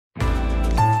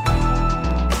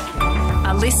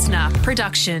listener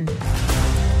production.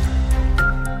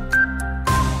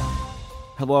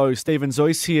 Hello, Stephen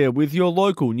Zoyce here with your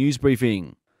local news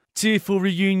briefing. Tearful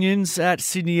reunions at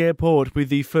Sydney Airport with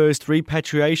the first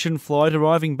repatriation flight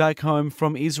arriving back home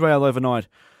from Israel overnight.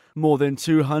 More than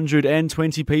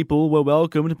 220 people were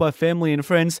welcomed by family and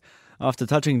friends after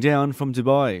touching down from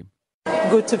Dubai.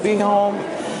 Good to be home.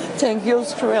 Thank you,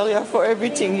 Australia, for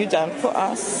everything you've done for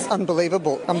us.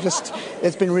 Unbelievable.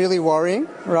 It's been really worrying,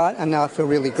 right? And now I feel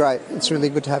really great. It's really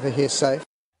good to have her here safe.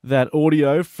 That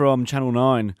audio from Channel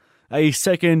 9. A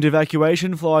second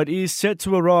evacuation flight is set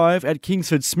to arrive at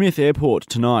Kingsford Smith Airport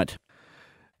tonight.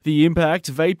 The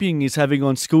impact vaping is having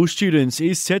on school students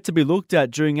is set to be looked at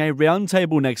during a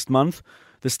roundtable next month.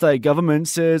 The state government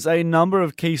says a number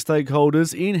of key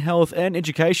stakeholders in health and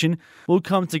education will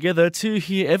come together to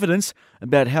hear evidence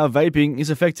about how vaping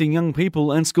is affecting young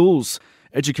people and schools.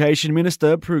 Education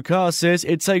Minister Prue Carr says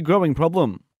it's a growing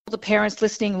problem. The parents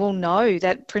listening will know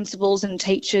that principals and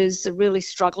teachers are really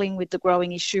struggling with the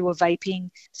growing issue of vaping,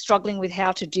 struggling with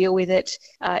how to deal with it.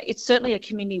 It's certainly a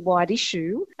community-wide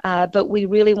issue, but we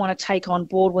really want to take on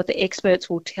board what the experts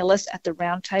will tell us at the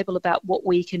roundtable about what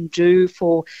we can do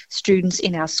for students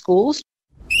in our schools.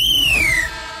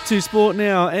 To sport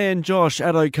now, and Josh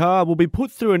Adokar will be put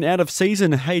through an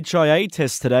out-of-season HIA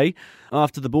test today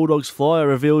after the Bulldogs flyer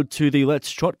revealed to the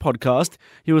Let's Trot podcast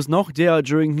he was knocked out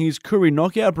during his Koori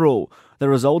knockout brawl that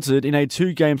resulted in a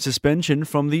 2-game suspension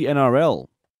from the NRL.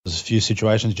 There's a few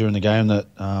situations during the game that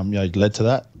led to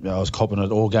that. I was copping it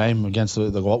all game against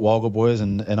the Wagga boys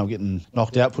and I'm getting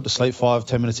knocked out, put to sleep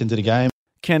 5-10 minutes into the game.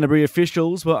 Canterbury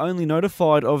officials were only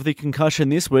notified of the concussion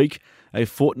this week, a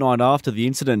fortnight after the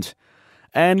incident.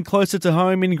 And closer to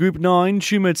home in Group 9,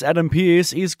 Shumat's Adam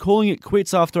Pearce is calling it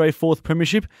quits after a 4th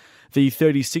premiership, the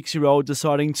 36-year-old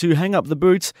deciding to hang up the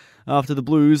boots after the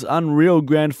Blues' unreal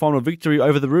grand final victory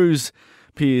over the Roos.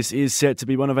 Pearce is set to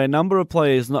be one of a number of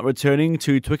players not returning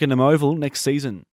to Twickenham Oval next season.